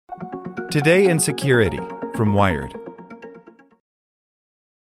Today in Security from Wired.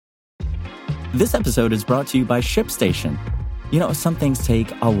 This episode is brought to you by ShipStation. You know, some things take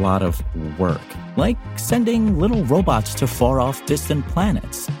a lot of work, like sending little robots to far-off distant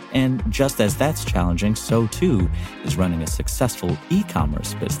planets. And just as that's challenging, so too is running a successful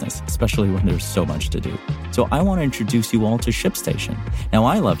e-commerce business, especially when there's so much to do. So I want to introduce you all to ShipStation. Now,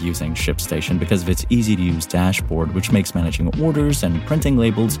 I love using ShipStation because of its easy-to-use dashboard, which makes managing orders and printing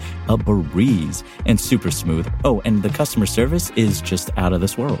labels a breeze and super smooth. Oh, and the customer service is just out of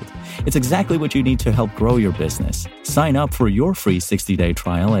this world. It's exactly what you need to help grow your business. Sign up for your free 60-day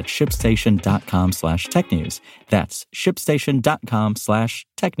trial at shipstation.com/technews. That's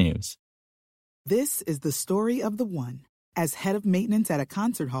shipstation.com/technews. This is the story of the one. As head of maintenance at a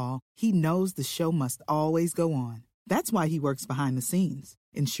concert hall, he knows the show must always go on. That's why he works behind the scenes,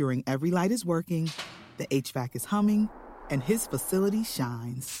 ensuring every light is working, the HVAC is humming, and his facility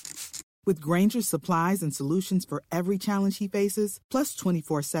shines. With Grainger's supplies and solutions for every challenge he faces, plus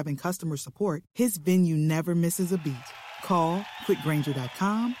 24/7 customer support, his venue never misses a beat. Call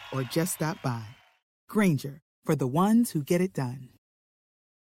quickgrainger.com or just stop by. Grainger, for the ones who get it done.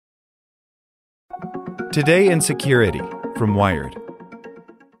 Today in Security from Wired.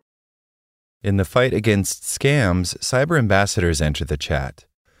 In the fight against scams, cyber ambassadors enter the chat.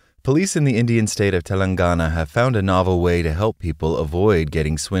 Police in the Indian state of Telangana have found a novel way to help people avoid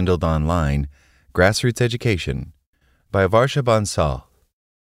getting swindled online. Grassroots Education by Varsha Bansal.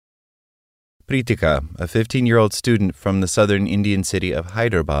 Pritika, a 15-year-old student from the southern Indian city of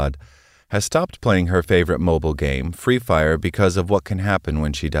Hyderabad, has stopped playing her favorite mobile game, Free Fire, because of what can happen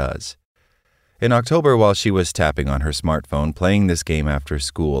when she does. In October, while she was tapping on her smartphone playing this game after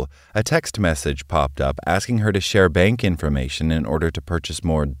school, a text message popped up asking her to share bank information in order to purchase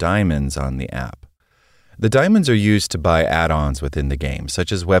more diamonds on the app. The diamonds are used to buy add-ons within the game,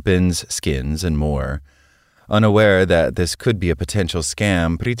 such as weapons, skins, and more. Unaware that this could be a potential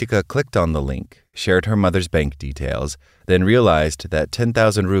scam, Pritika clicked on the link, shared her mother's bank details, then realized that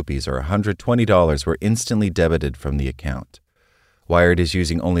 10,000 rupees or $120 were instantly debited from the account. Wired is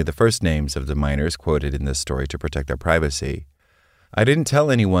using only the first names of the minors quoted in this story to protect their privacy. I didn't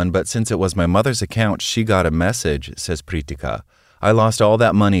tell anyone, but since it was my mother's account, she got a message, says Pritika. I lost all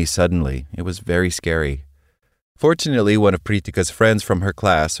that money suddenly. It was very scary. Fortunately, one of Pritika's friends from her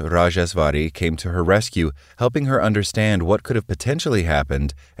class, Rajesvari, came to her rescue, helping her understand what could have potentially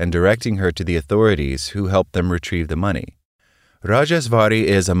happened and directing her to the authorities who helped them retrieve the money. Rajesvari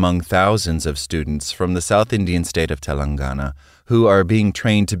is among thousands of students from the South Indian state of Telangana who are being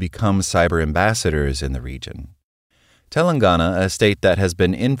trained to become cyber ambassadors in the region. Telangana, a state that has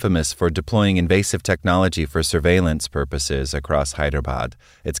been infamous for deploying invasive technology for surveillance purposes across Hyderabad,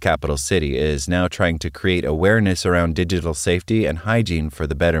 its capital city, is now trying to create awareness around digital safety and hygiene for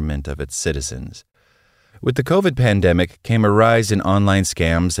the betterment of its citizens. With the COVID pandemic came a rise in online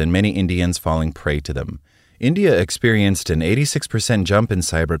scams and many Indians falling prey to them. India experienced an 86% jump in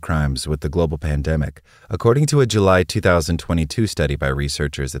cybercrimes with the global pandemic, according to a July 2022 study by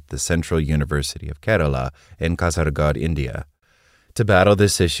researchers at the Central University of Kerala in Kasaragod, India. To battle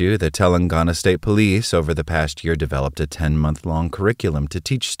this issue, the Telangana State Police over the past year developed a 10-month-long curriculum to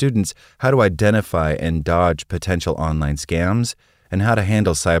teach students how to identify and dodge potential online scams and how to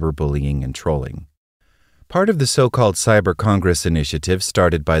handle cyberbullying and trolling. Part of the so-called Cyber Congress initiative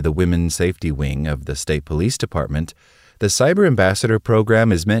started by the Women's Safety Wing of the State Police Department, the Cyber Ambassador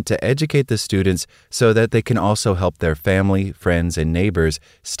program is meant to educate the students so that they can also help their family, friends, and neighbors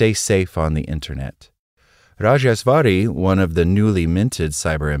stay safe on the internet. Rajesvari, one of the newly minted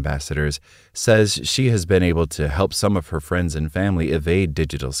cyber ambassadors, says she has been able to help some of her friends and family evade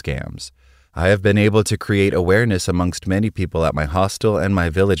digital scams. I have been able to create awareness amongst many people at my hostel and my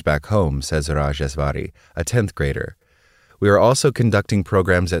village back home, says Rajesvari, a 10th grader. We are also conducting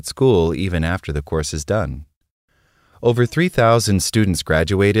programs at school even after the course is done. Over 3,000 students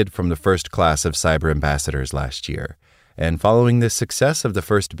graduated from the first class of cyber ambassadors last year. And following the success of the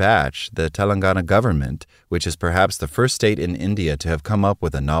first batch, the Telangana government, which is perhaps the first state in India to have come up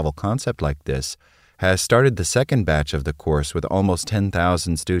with a novel concept like this, has started the second batch of the course with almost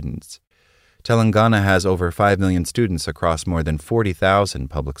 10,000 students. Telangana has over 5 million students across more than 40,000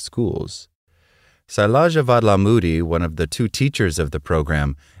 public schools. Sailaja Vadlamudi, one of the 2 teachers of the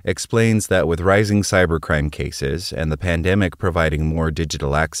program, explains that with rising cybercrime cases and the pandemic providing more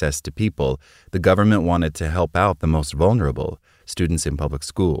digital access to people, the government wanted to help out the most vulnerable, students in public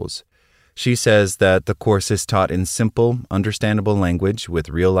schools. She says that the course is taught in simple, understandable language with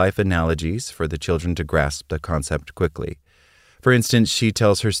real-life analogies for the children to grasp the concept quickly. For instance, she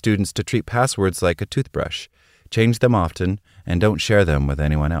tells her students to treat passwords like a toothbrush, change them often, and don't share them with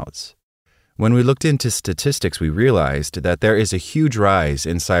anyone else. When we looked into statistics, we realized that there is a huge rise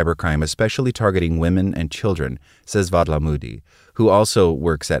in cybercrime, especially targeting women and children, says Vadlamudi, who also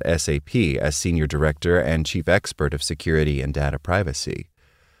works at SAP as Senior Director and Chief Expert of Security and Data Privacy.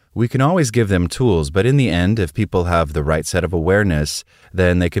 We can always give them tools, but in the end, if people have the right set of awareness,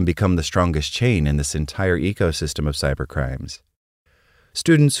 then they can become the strongest chain in this entire ecosystem of cybercrimes.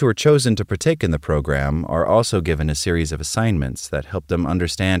 Students who are chosen to partake in the program are also given a series of assignments that help them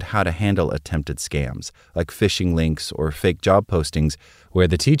understand how to handle attempted scams, like phishing links or fake job postings, where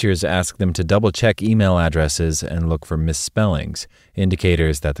the teachers ask them to double-check email addresses and look for misspellings,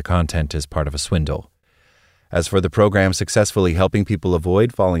 indicators that the content is part of a swindle. As for the program successfully helping people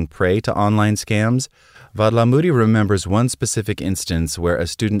avoid falling prey to online scams, Vadlamudi remembers one specific instance where a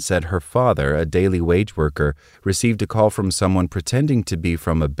student said her father, a daily wage worker, received a call from someone pretending to be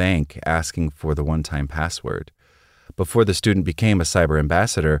from a bank asking for the one-time password. Before the student became a cyber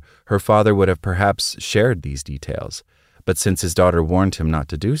ambassador, her father would have perhaps shared these details. But since his daughter warned him not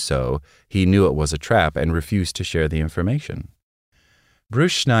to do so, he knew it was a trap and refused to share the information.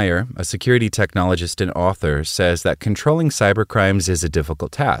 Bruce Schneier, a security technologist and author, says that controlling cybercrimes is a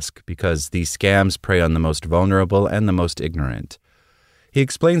difficult task because these scams prey on the most vulnerable and the most ignorant. He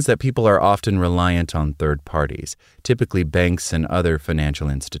explains that people are often reliant on third parties, typically banks and other financial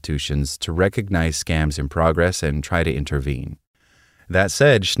institutions, to recognize scams in progress and try to intervene. That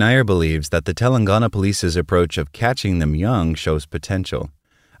said, Schneier believes that the Telangana police's approach of catching them young shows potential.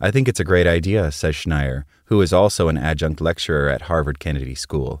 I think it's a great idea, says Schneier, who is also an adjunct lecturer at Harvard Kennedy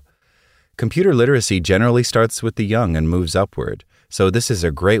School. Computer literacy generally starts with the young and moves upward, so this is a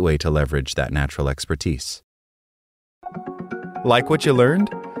great way to leverage that natural expertise. Like what you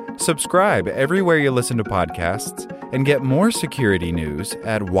learned? Subscribe everywhere you listen to podcasts and get more security news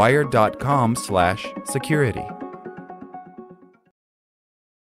at wired.com/security.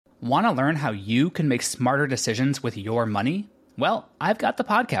 Want to learn how you can make smarter decisions with your money? Well, I've got the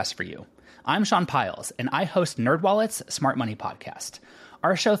podcast for you. I'm Sean Piles, and I host NerdWallet's Smart Money Podcast.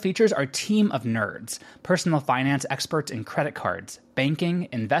 Our show features our team of nerds, personal finance experts in credit cards, banking,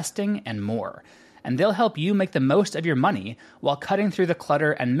 investing, and more. And they'll help you make the most of your money while cutting through the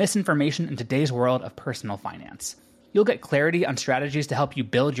clutter and misinformation in today's world of personal finance. You'll get clarity on strategies to help you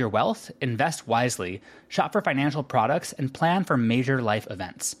build your wealth, invest wisely, shop for financial products, and plan for major life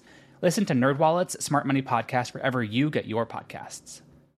events. Listen to NerdWallet's Smart Money Podcast wherever you get your podcasts.